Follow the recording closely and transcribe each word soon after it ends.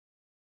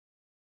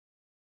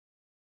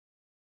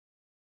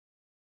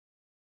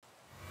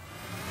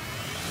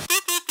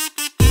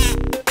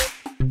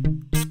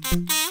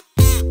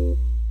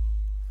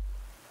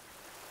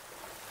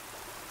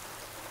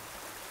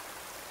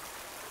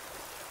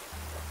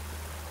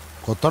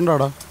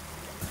കൊത്തണ്ടാടാ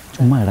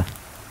ചുമ്മാ എടാ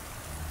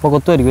ഇപ്പോൾ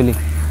കൊത്തുമായിരിക്കുമല്ലേ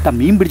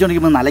മീൻ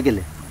പിടിച്ചോണ്ടിരിക്കുമ്പോൾ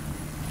നലയ്ക്കല്ലേ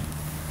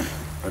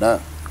എടാ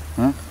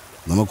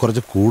നമുക്ക്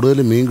കുറച്ച് കൂടുതൽ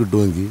മീൻ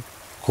കിട്ടുമെങ്കിൽ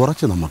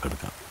കുറച്ച്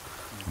നമുക്കെടുക്കാം.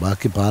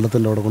 ബാക്കി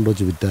പാലത്തിൻ്റെ അവിടെ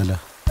കൊണ്ടുവച്ച് വിറ്റാല.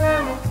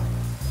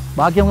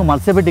 ബാക്കി നമുക്ക്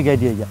മത്സ്യപ്പെട്ടി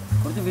കയറ്റി വയ്ക്കാം.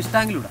 കുറച്ച് ഫിഷ്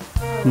ടാങ്കിലൂടെ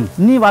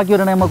ഇനി ബാക്കി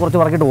വരണേ നമ്മൾ കുറച്ച്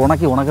വറക്കിട്ട്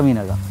ഉണക്ക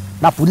മീനാക്കാം.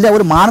 പുല്ല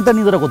ഒരു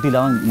മാനത്തണ്ണി ഇതുവരെ കൊത്തിയില്ല.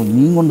 അവൻ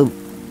മീൻ കൊണ്ട്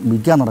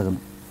വിൽക്കാൻ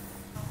നടക്കുന്നു.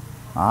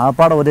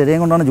 ആപ്പാടെ ഒരു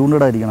ഇരയും കൊണ്ടാണ്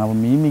ചൂണ്ടിടാതിരിക്കണം. അവൻ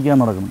മീൻ വിൽക്കാൻ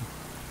നടക്കുന്നു.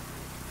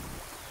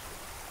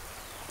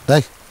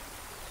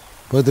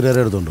 പോയി തിരി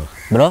എടുത്തോണ്ടോ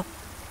ബ്രോ?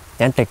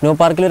 ഞാൻ ടെക്നോ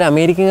പാർക്കിൽ ഒരു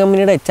അമേരിക്കൻ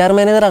കമ്പനിയുടെ HR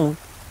മാനേജറാണ്.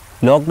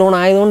 ലോക്ക്ഡൗൺ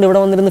ആയതുകൊണ്ട് ഇവിടെ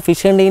വന്നിരുന്ന്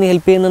ഫിഷ് കണ്ടെയ്ന്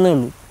ഹെൽപ്പ് ചെയ്യുന്നതേ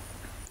ഉള്ളൂ.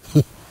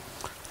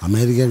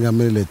 അമേരിക്കൻ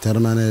കമ്പനിയിൽ HR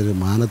മാനേജർ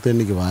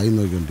മാനത്തേണിക്ക് വായി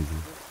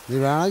നോക്കിക്കൊണ്ടിരിക്കുന്നു. നീ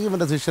വേണമെങ്കിൽ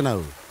എൻ്റെ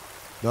ശിഷ്യനാവും.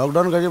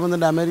 ലോക്ക്ഡൗൺ കഴിയുമ്പോൾ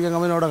നിൻ്റെ അമേരിക്കൻ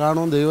കമ്പനി അവിടെ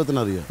കാണുമെന്ന്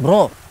ദൈവത്തിനറിയാം.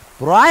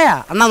 ബ്രോയാ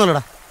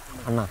അണ്ണാന്നല്ലടാ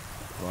അണ്ണാ.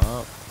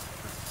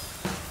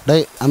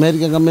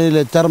 അമേരിക്കൻ കമ്പനിയിൽ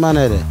HR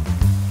മാനേജരെ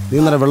നീ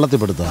ഇന്നലെ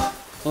വെള്ളത്തിൽപ്പെടുത്താ.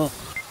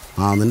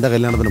 നിൻ്റെ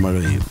കല്യാണത്തിന് മഴ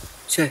പെയ്യും.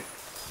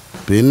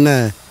 പിന്നെ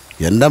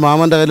എൻ്റെ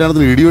മാമൻ്റെ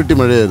കല്യാണത്തിന് ഇടിവെട്ടി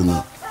മഴയായിരുന്നു.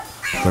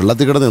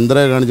 വെള്ളത്തിൽ കിടന്ന്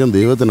എന്തരാ കാണിച്ചാൽ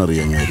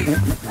ദൈവത്തിനറിയാം.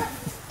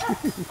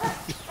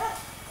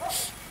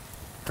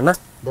 അണ്ണാ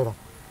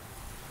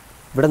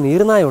ഇവിടെ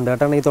നീർനായുണ്ട്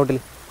കേട്ടാ ഈ തോട്ടിൽ.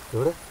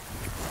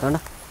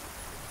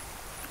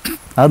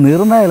 അത്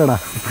നീർനായല്ലടാ,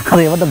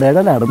 അത് എവൻ്റെ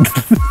നിഴലാണ്.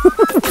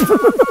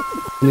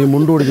 നീ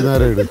മുണ്ട് പിടിച്ച്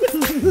നേരെ ഇട്.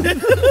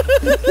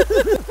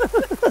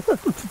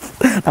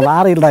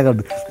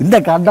 വാറയില്ലാണ്ട് നിന്റെ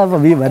കണ്ടപ്പോൾ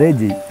നീ വരെയും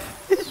ചെയ്യും.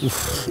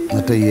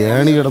 മറ്റേ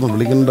ഏണി കിടന്ന്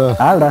വിളിക്കണ്ട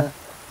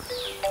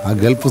ആ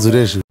ഗൾഫ്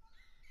സുരേഷ്.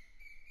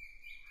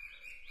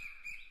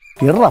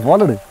 ഇറ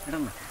ഫോണിട്.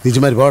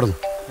 നീച്ചുമാരി പാടുന്നു.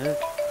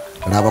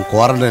 എടാ അവൻ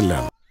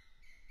ക്വാറന്റൈനിലാണ്.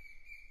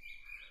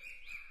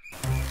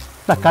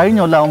 കഴിഞ്ഞ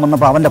കൊല്ലം അവൻ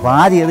വന്നപ്പോൾ അവൻ്റെ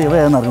ഭാര്യ ഏത്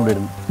എവിടെയാണെന്ന്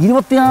അറിഞ്ഞുകൊണ്ടിരുന്നു.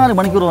 24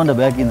 മണിക്കൂർ അവൻ്റെ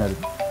ബാക്കിൽ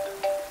നിന്നായിരുന്നു.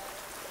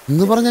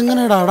 ഇന്ന് പറഞ്ഞ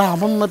എങ്ങനെയാടാ അവിടെ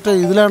അവൻ മറ്റേ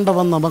ഇതിലാണ്ട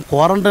വന്ന അവൻ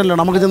ക്വാറന്റൈനിലാണ്.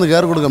 നമുക്ക് ചെന്ന്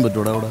കയറി കൊടുക്കാൻ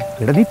പറ്റൂടെ അവിടെ?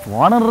 എടാ നീ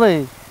പോണറേ,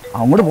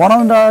 അങ്ങോട്ട്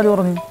പോകണമെന്ന് ആര്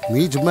പറഞ്ഞു?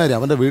 നീ ചുമ്മാരി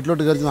അവൻ്റെ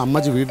വീട്ടിലോട്ട് കയറി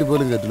അമ്മച്ചി വീട്ടിൽ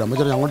പോലും കയറ്റില്ല.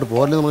 അമ്മച്ചി അങ്ങോട്ട്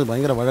പോകലെന്ന് നമ്മൾ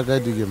ഭയങ്കര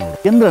വഴക്കായിട്ടിരിക്കുന്നു.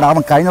 എന്തിടാ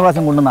അവൻ കഴിഞ്ഞ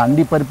പ്രാവശ്യം കൊണ്ടുവന്ന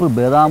അണ്ടിപ്പരിപ്പ്,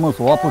 ബദാം,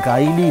 സോപ്പ്,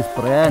 കൈലി,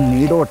 സ്പ്രേ,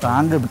 നീഡോ,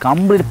 ടാങ്ക്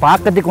കംപ്ലീറ്റ്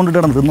പാക്കറ്റിൽ കൊണ്ടിട്ട്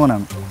കിടന്ന്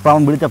തിന്നുവാനാണ്. അപ്പോൾ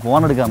അവൻ വിളിച്ച ഫോൺ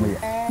എടുക്കാൻ വയ്യ.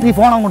 നീ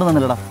ഫോൺ അവൻ കൊണ്ട്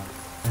തന്നില്ലടാ.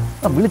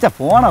 വിളിച്ച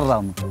ഫോണറാ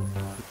ഒന്ന്.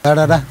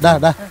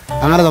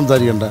 അങ്ങനെ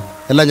സംസാരിക്കണ്ട.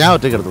 എല്ലാം ഞാൻ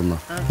ഒറ്റയ്ക്ക് എടുത്ത് തന്നാ.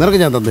 നിനക്ക്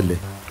ഞാൻ തന്നില്ലേ?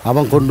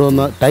 അവൻ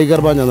കൊണ്ടുവന്ന ടൈഗർ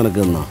ബാ ഞാൻ നിനക്ക്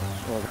തന്നാ.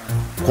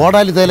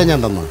 കോടാലി തേയില ഞാൻ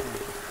തന്നാ.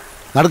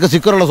 നടുക്ക്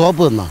സ്റ്റിക്കറുള്ള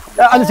സോപ്പ് തന്നാ.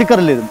 അത്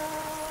സ്റ്റിക്കറില്ലായിരുന്നു.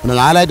 പിന്നെ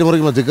 4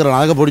 മുറിക്കുമ്പോൾ സ്റ്റിക്കറാണ്.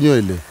 അതൊക്കെ പൊടിഞ്ഞു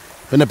പോയില്ലേ?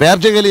 പിന്നെ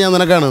പേർച്ചക്കല് ഞാൻ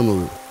നിനക്കാണ്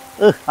തന്നത്.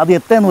 അത്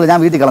എത്രയെന്നില്ല, ഞാൻ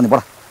വീട്ടിൽ കളഞ്ഞു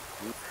പോടാ.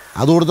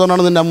 അത്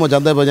കൊടുത്തോണ്ടാണ് നിൻ്റെ അമ്മ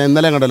ചന്തയിൽ പോയി. ഞാൻ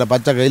ഇന്നലെ കണ്ടല്ലേ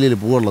പച്ച കയ്യിൽ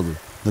പൂവുള്ളത്.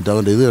 എന്നിട്ട്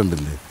അവൻ്റെ ഇത്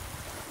കണ്ടില്ലേ?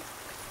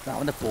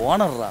 അവൻ്റെ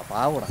ഫോണറാ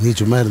പാവടാ. നീ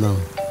ചുമ്മാ ഇരുന്നാ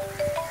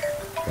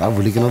ആ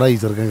വിളിക്കണടാ ഈ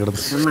ചെറുക്കൻ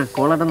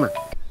കിടന്ന്.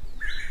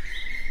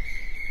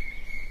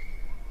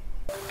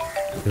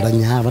 എടാ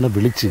ഞാൻ അവനെ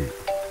വിളിച്ച്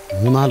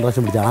 3-4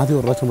 പ്രാവശ്യം വിളിച്ച്. ആദ്യം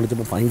 1 പ്രാവശ്യം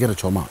വിളിച്ചപ്പോൾ ഭയങ്കര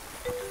ചുമ.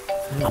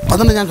 അപ്പം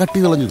തന്നെ ഞാൻ കട്ട്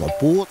ചെയ്ത് കളഞ്ഞു.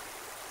 അപ്പോൾ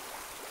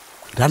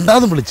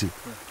 2ാമതും വിളിച്ച്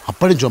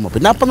അപ്പോഴും ചുമ.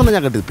 പിന്നെ അപ്പം തന്നെ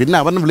ഞാൻ കട്ട് ചെയ്തു. പിന്നെ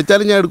അവനെ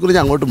വിളിച്ചാലും ഞാൻ എടുക്കില്ല,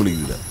 ഞാൻ അങ്ങോട്ടും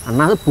വിളിക്കില്ല.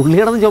 അണ്ണാ അത്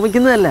പുള്ളിയുടെ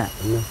ചുമക്കുന്നതല്ല,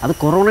 അത്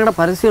കൊറോണയുടെ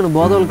പരസ്യമാണ്,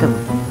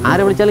 ബോധവൽക്കരണം.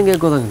 ആരെ വിളിച്ചാലും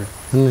കേൾക്കും അങ്ങനെ.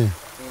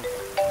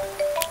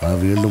 ആ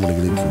വീണ്ടും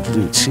വിളിക്കുന്നത്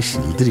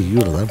എന്തിരി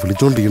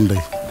വിളിച്ചോണ്ടിരിക്കണ്ടേ?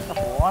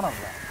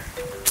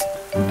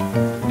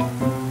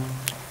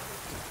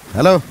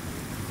 ഹലോ.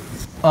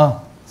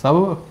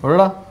 സാബു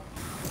എവിടെടാ?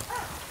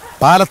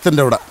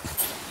 പാലത്തിൻ്റെ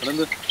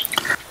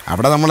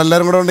അവിടെ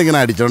നമ്മളെല്ലാവരും കൂടെ ഉണ്ട്. ഇങ്ങനെ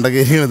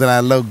അടിച്ചോണ്ടൊക്കെ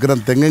നല്ല ഉഗ്രം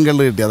തെങ്ങും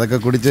കള്ള് കിട്ടി. അതൊക്കെ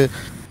കുടിച്ച്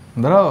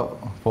എന്താ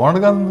ഫോൺ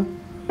എടുക്കാറുണ്ട്.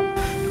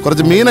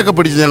 കുറച്ച് മീനൊക്കെ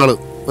പിടിച്ച് ഞങ്ങൾ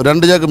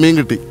 2 ചാക്ക് മീൻ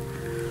കിട്ടി.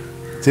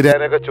 ശരി,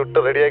 അതിനൊക്കെ ചുട്ട്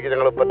റെഡിയാക്കി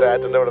ഞങ്ങൾ ഇപ്പം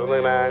ആറ്റിൻ്റെ അവിടെ നിന്ന്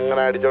ഇങ്ങനെ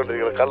അങ്ങനെ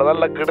അടിച്ചോണ്ടിരിക്കണം. കള്ള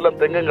നല്ല കിടിലം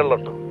തെങ്ങും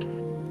കള്ളുണ്ട്.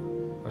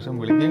 പക്ഷെ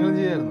വിളിക്കെങ്കിലും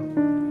ചെയ്യായിരുന്നു.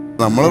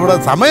 നമ്മളിവിടെ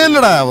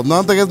സമയമല്ലടാ.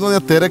 ഒന്നാമത്തെ കേസ്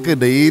പറഞ്ഞാൽ തിരക്ക്.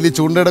 ഡെയിലി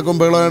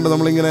ചൂണ്ടയെടുക്കുമ്പോഴാണ്ട്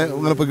നമ്മളിങ്ങനെ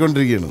ഇങ്ങനെ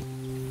പൊയ്ക്കൊണ്ടിരിക്കുകയാണ്.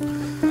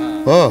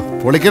 ഓ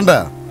പൊളിക്കണ്ട.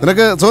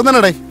 നിനക്ക് സുഖം?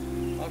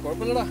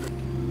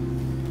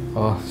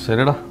 ഓ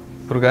ശരിടാ,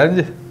 ഒരു കാര്യം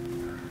ചെയ്യ്,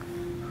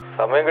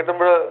 സമയം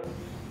കിട്ടുമ്പോൾ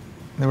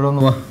ഇവിടെ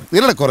ഒന്ന് വാ.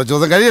 നീടെ കുറച്ച്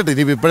ദിവസം കഴിയട്ടെ.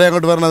 ഇനി ഇപ്പോഴേ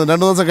അങ്ങോട്ട് വരണത്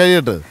 2 ദിവസം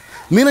കഴിയട്ടെ.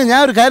 ഞാൻ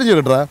ഒരു കാര്യം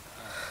ചോദിക്കട്ടാ,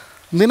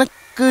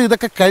 നിനക്ക്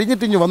ഇതൊക്കെ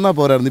കഴിഞ്ഞിട്ട് ഇനി വന്നാൽ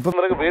പോരായിരുന്നു? ഇപ്പം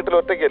നിനക്ക് വീട്ടിൽ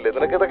ഒറ്റയ്ക്കല്ലേ?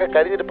 നിനക്ക് ഇതൊക്കെ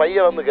കഴിഞ്ഞിട്ട്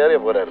പയ്യെ വന്ന് കയറിയാ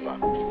പോരായിരുന്നോ?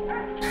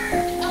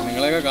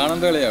 നിങ്ങളെയൊക്കെ കാണാൻ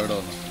കളിയാ ഇവിടെ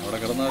വന്നു. അവിടെ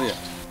കിടന്നാ മതിയാ.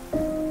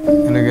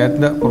 എൻ്റെ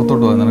ഗേറ്റിൻ്റെ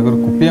പുറത്തോട്ട് പോകാൻ നിനക്കൊരു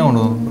കുപ്പിയാൻ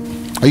കൊണ്ടുവന്നു.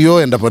 അയ്യോ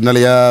എൻ്റെ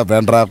പൊന്നളിയാ,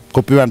 വേണ്ട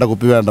കുപ്പി വേണ്ട,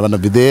 കുപ്പി വേണ്ട. പിന്നെ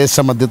വിദേശ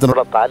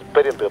മദ്യത്തിനുള്ള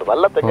താല്പര്യം തീർന്നു.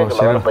 നല്ല തെങ്ങ്.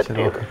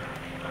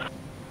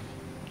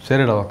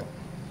 ശരിടാ, ഓക്കെ.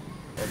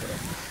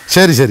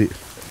 ശരി ശരി.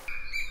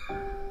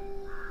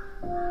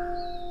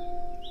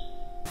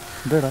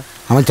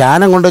 അവൻ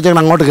ചാനം കൊണ്ടുവച്ചാൽ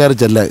അങ്ങോട്ട് കയറി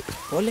ചെല്ലേ.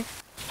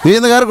 നീ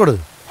ഇന്ന് കയറിക്കൊടു.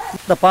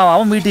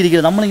 അവൻ വീട്ടിൽ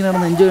ഇരിക്കില്ല, നമ്മളിങ്ങനെ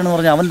എൻജോയ് ചെയ്യണമെന്ന്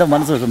പറഞ്ഞാൽ അവൻ്റെ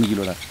മനസ്സ്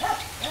വിഷമിക്കില്ലൂടെ.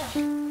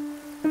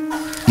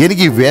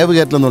 എനിക്ക് ഈ വേവ്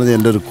കയറ്റലെന്ന് പറഞ്ഞാൽ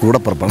എൻ്റെ ഒരു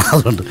കൂടപ്പുറപ്പാണ്.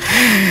 അതുകൊണ്ട്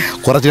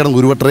കുറച്ച് കിടന്ന്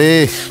ഉരുവട്ടേ.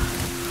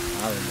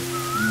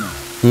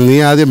 നീ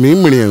ആദ്യം മീൻ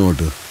മണി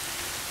അങ്ങോട്ട്.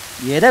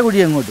 ഇര കുഴി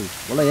അങ്ങോട്ട്.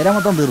 ഉള്ള ഇര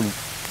മൊത്തം തീർന്നു.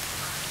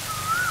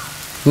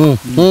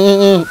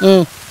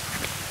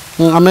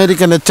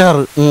 അമേരിക്കൻ HR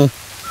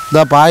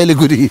ഇതാ പായൽ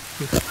കുരി.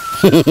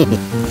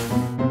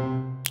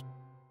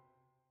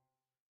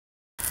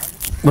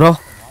 ബ്രോ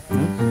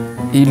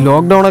ഈ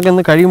ലോക്ക്ഡൗണൊക്കെ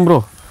ഒന്ന് കഴിയും ബ്രോ.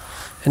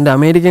 എൻ്റെ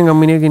അമേരിക്കൻ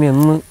കമ്പനിയൊക്കെ ഇനി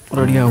എന്ന്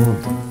റെഡിയാവും?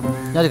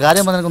 ഞാനൊരു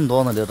കാര്യം പറഞ്ഞെനിക്കൊന്നും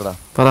തോന്നില്ല കേട്ടടാ.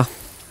 പറ.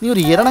 നീ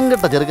ഒരു ഇരണം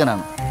കെട്ട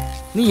ചെറുക്കനാണ്.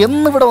 നീ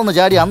എന്നിവിടെ വന്ന്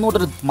ചാടി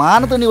അന്നോട്ടൊരു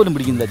മാനത്തണ്ണി പോലും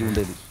പിടിക്കുന്നില്ല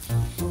ചൂണ്ടയിൽ.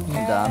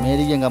 എൻ്റെ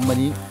അമേരിക്കൻ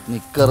കമ്പനി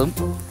നിക്കറും.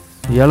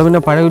 ഇയാൾ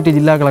പിന്നെ പഴകുറ്റി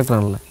ജില്ലാ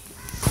കളക്ടറാണല്ലേ?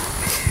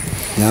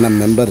 ഞാൻ ആ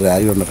മെമ്പർ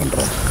രാജി കൊണ്ട്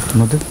കണ്ടോ.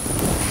 എന്നിട്ട്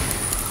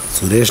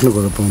സുരേഷിന്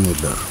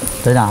കുഴപ്പമൊന്നുമില്ല.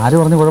 ആര്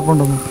പറഞ്ഞ്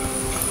കുഴപ്പമുണ്ടെന്ന്?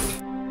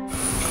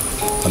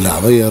 അല്ല,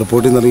 അവ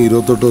എയർപോർട്ടിൽ നിന്ന് ഇറങ്ങി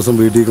 28 ദിവസം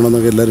വീട്ടിൽ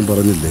ഇരിക്കണമെന്നൊക്കെ എല്ലാവരും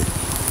പറഞ്ഞില്ലേ?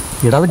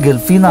 ഇടാ, അത്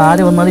ഗൾഫിൽ നിന്ന്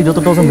ആര് വന്നാലും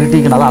 28 ദിവസം വീട്ടിൽ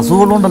ഇരിക്കണം. അത്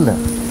അസുഖമുള്ളതുകൊണ്ടല്ല,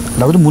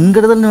 അല്ല അതൊരു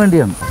മുൻകരുതലിന്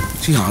വേണ്ടിയാണ്.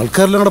 പക്ഷേ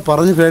ആൾക്കാരെല്ലാം കൂടെ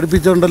പറഞ്ഞ്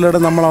പേടിപ്പിച്ചോണ്ടല്ലേ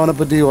നമ്മൾ അവനെ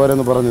പറ്റി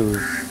ഓരോന്ന് പറഞ്ഞത്.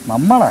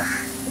 നമ്മളാ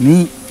നീ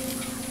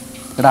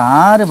എടാ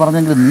ആര്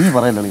പറഞ്ഞെങ്കിലും നീ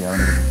പറയല്ലേ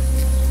അവനോട്.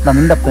 എടാ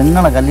നിൻ്റെ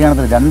പെങ്ങളെ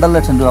കല്യാണത്തിന് 2.5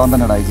 ലക്ഷം രൂപ അവൻ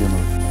തന്നെ അയച്ചു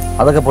തന്നത്.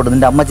 അതൊക്കെ പോട്ട്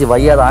നിൻ്റെ അമ്മച്ചി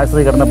വയ്യാതെ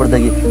ആശ്രയി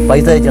കിടന്നപ്പോഴത്തേക്ക്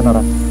പൈസ അയച്ചു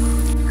തന്നടാ.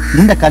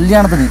 നിൻ്റെ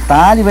കല്യാണത്തിന്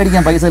താലി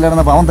മേടിക്കാൻ പൈസ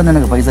ഇല്ലായിരുന്നപ്പോൾ അവൻ തന്നെ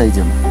എനിക്ക് പൈസ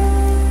അയച്ചു തന്നു.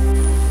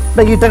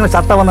 ഇവിടെ ഈട്ടങ്ങൾ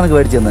ഷട്ട വന്ന് എനിക്ക്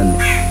മേടിച്ചു തന്നെ.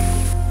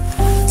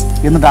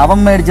 എന്നിട്ട് അവൻ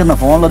മേടിച്ചെന്ന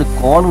ഫോണിലൊരു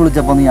കോൾ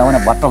വിളിച്ചപ്പോൾ നീ അവനെ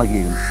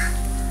ബട്ടളക്കിയിരുന്നു.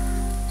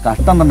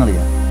 കഷ്ടം തന്നെ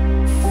അറിയാം.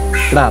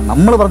 എടാ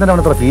നമ്മൾ പറഞ്ഞിട്ട്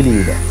അവനത്ര ഫീൽ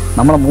ചെയ്യില്ല.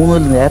 നമ്മളെ 3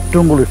 പേരിൽ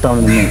ഏറ്റവും കൂടുതൽ ഇഷ്ടം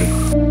അവന് നിന്നത്.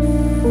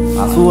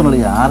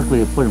 അസുഖങ്ങളില്ല ആർക്കും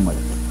എപ്പോഴും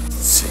മതി.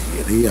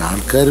 ശരി,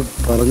 ആൾക്കാർ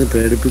പറഞ്ഞ്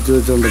പേടിപ്പിച്ച്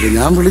വെച്ചോണ്ടൊക്കെ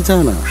ഞാൻ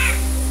വിളിച്ചവനാ.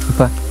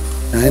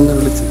 ഞാൻ എന്നെ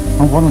വിളിച്ചു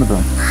അവൻ ഫോൺ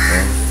എടുത്തവൻ.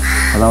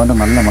 അതവൻ്റെ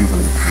നല്ല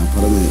മനസ്സിലായി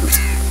പറഞ്ഞു.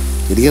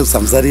 എനിക്ക്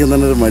സംസാരിക്കാൻ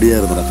തന്നെ ഒരു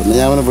മടിയായിരുന്നില്ല. പിന്നെ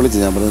ഞാൻ അവനെ വിളിച്ചു.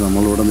 ഞാൻ പറഞ്ഞു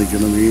നമ്മളിവിടെ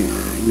നിൽക്കണം, നീ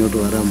ഇങ്ങോട്ട്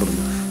വരാൻ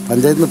പറഞ്ഞു.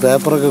 പഞ്ചായത്തിൽ നിന്ന്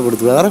പേപ്പറൊക്കെ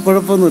കൊടുത്തു. വേറെ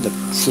കുഴപ്പമൊന്നുമില്ല.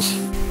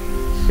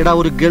 എടാ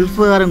ഒരു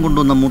ഗൾഫുകാരൻ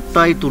കൊണ്ടുവന്ന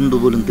മുട്ടായി തുണ്ട്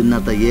പോലും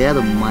തിന്നാത്ത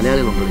ഏത്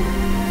മലയാളികളുണ്ടോ?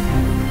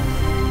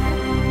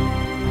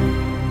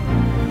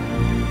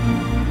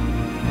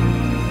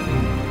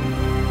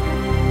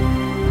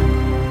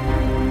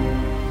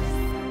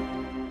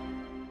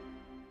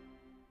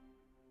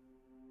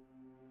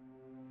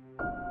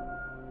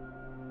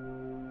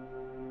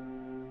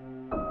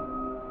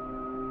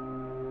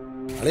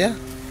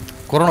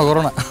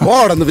 കൊറോണ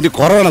ഓടന്ന് പിന്നെ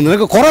കൊറോണ.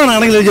 നിനക്ക് കൊറോണ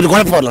ആണെങ്കിൽ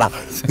കുഴപ്പമില്ലടാ.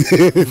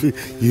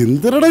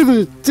 എന്തിനാ ഇത്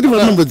ഇച്ചിരി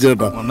വെള്ളം വെച്ച്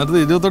കേട്ടോ. വന്നിട്ട്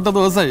 28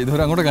 ദിവസമായി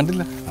ഇതുവരെ അങ്ങോട്ട്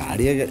കണ്ടില്ല.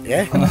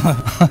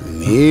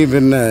 നീ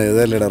പിന്നെ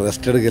ഇതല്ലേടാ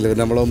റെസ്റ്റ് എടുക്കല്ലേ.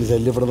 പിന്നെ നമ്മളൊന്ന്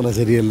ശല്യപ്പെടുത്തണ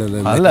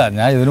ശരിയല്ലല്ലോ. അല്ല,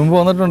 ഞാൻ ഇതിനു മുമ്പ്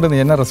വന്നിട്ടുണ്ട്. നീ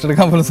എന്നെ റെസ്റ്റ്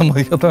എടുക്കാൻ പോലും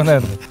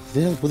സമ്മതിക്കാത്തവനായിരുന്നു.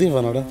 പുതിയ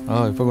ഫോണോടാ?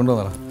 ഇപ്പൊ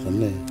കൊണ്ടുവന്നടാ.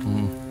 തന്നെ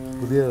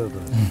പുതിയ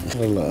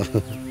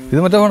ഇത്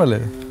മറ്റേ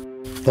ഫോണല്ലേ?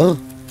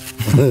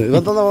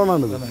 ഇവത്തന്ന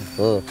ഫോണാണിത്.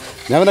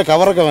 ഞാൻ പിന്നെ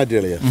കവറൊക്കെ മാറ്റി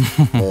കളിയാ.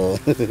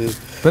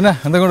 പിന്നെ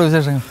എന്തൊക്കെയുണ്ട്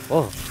വിശേഷങ്ങൾ?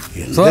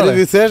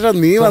 വിശേഷം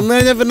നീ വന്നു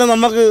കഴിഞ്ഞാൽ പിന്നെ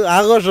നമുക്ക്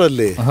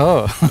ആഘോഷമല്ലേ.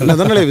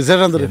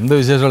 വിശേഷം എന്ത്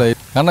വിശേഷങ്ങളെ?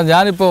 കാരണം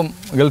ഞാനിപ്പം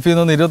ഗൾഫിൽ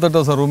നിന്ന് 28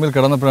 ദിവസം റൂമിൽ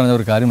കിടന്നപ്പോഴാണ് ഞാൻ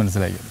ഒരു കാര്യം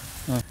മനസ്സിലാക്കിയത്.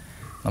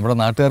 നമ്മുടെ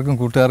നാട്ടുകാർക്കും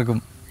കൂട്ടുകാർക്കും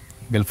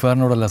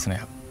ഗൾഫുകാരനോടല്ല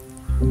സ്നേഹം,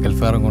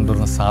 ഗൾഫുകാരൻ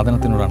കൊണ്ടുവരുന്ന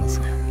സാധനത്തിനോടാണ്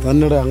സ്നേഹം.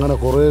 തന്നെ അങ്ങനെ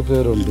കുറേ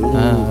പേരുണ്ട്.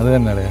 അത്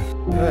തന്നെ അറിയാം.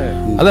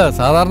 അല്ല,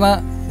 സാധാരണ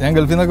ഞാൻ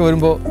ഗൾഫിൽ നിന്നൊക്കെ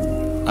വരുമ്പോൾ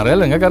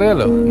അറിയാലോ,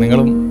 നിങ്ങൾക്കറിയാലോ,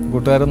 നിങ്ങളും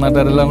കൂട്ടുകാരും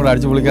നാട്ടുകാരെല്ലാം കൂടെ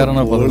അടിച്ചു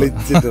പൊളിക്കാറാണ്.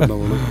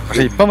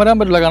 പക്ഷെ ഇപ്പം വരാൻ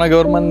പറ്റില്ല, കാരണം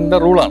ഗവൺമെന്റിന്റെ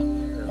റൂളാണ്.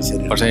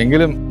 പക്ഷെ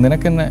എങ്കിലും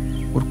നിനക്കെന്നെ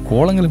ഒരു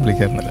കോളെങ്കിലും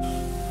വിളിക്കാറുന്നില്ല.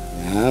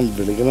 ഞാൻ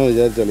വിളിക്കണമെന്ന്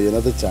വിചാരിച്ചാലേ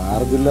ഇതിനകത്ത്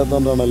ചാർജ്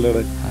ഇല്ലാത്തതുകൊണ്ടാണല്ലേ.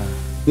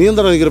 നീ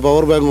എന്താണ് എനിക്കൊരു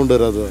പവർ ബാങ്ക്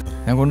കൊണ്ടുവരാത്തത്?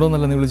 ഞാൻ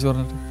കൊണ്ടുവന്നല്ലോ, നീ വിളിച്ചു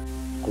പറഞ്ഞിട്ട്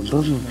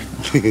കൊണ്ടുവന്നു.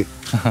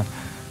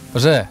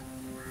 പക്ഷേ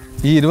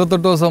ഈ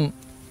 28 ദിവസം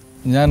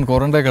ഞാൻ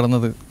ക്വാറന്റൈൻ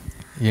കിടന്നത്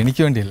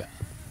എനിക്ക് വേണ്ടിയല്ല,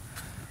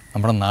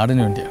 നമ്മുടെ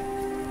നാടിന് വേണ്ടിയാണ്.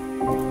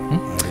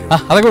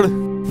 അതൊക്കെ കൊടു.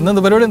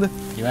 ഇന്നെന്ത് പരിപാടി? എന്ത്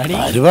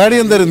പരിപാടി?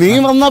 എന്തായാലും നീ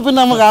വന്നാ പിന്നെ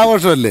നമുക്ക്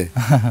ആഘോഷമല്ലേ.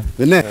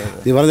 പിന്നെ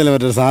നീ പറഞ്ഞില്ലേ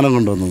മറ്റൊരു സാധനം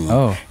കൊണ്ടുവന്നു,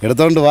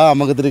 എടുത്തോണ്ട് വാ,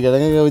 നമുക്ക് ഇത്തിരി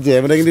കിഴങ്ങൊക്കെ വെച്ച്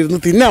എവരെങ്കിലും ഇരുന്ന്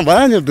തിന്നാൻ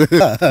പറഞ്ഞിട്ട്.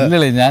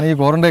 ഇല്ലല്ലേ, ഞാൻ ഈ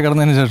ക്വാറന്റൈൻ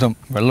കിടന്നതിന് ശേഷം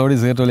വെള്ളോടി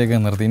സിഗരറ്റ് വലിയൊക്കെ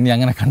നിർത്തി. ഇനി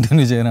അങ്ങനെ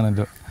കണ്ടിന്യൂ ചെയ്യാനാണ്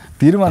എൻ്റെ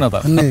തീരുമാനം.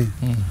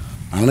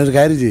 അങ്ങനെ ഒരു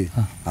കാര്യം ചെയ്യും,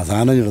 ആ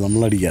സാധനം ചെയ്യും,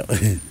 നമ്മളടിക്കാം.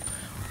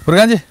 ഒരു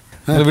കാഞ്ചി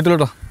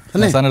വീട്ടിലോട്ടോ,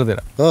 സാധനം എടുത്ത്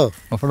തരാം.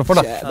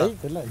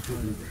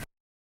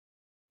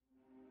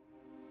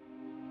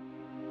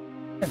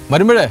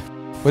 വരുമ്പോഴേ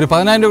ഒരു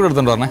 10,000 രൂപ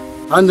എടുത്തോണ്ട് പറഞ്ഞേ.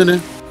 അതിന്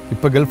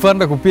ഇപ്പൊ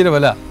ഗൾഫുകാരൻ്റെ കുപ്പിയിലെ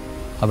വില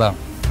അതാണ്.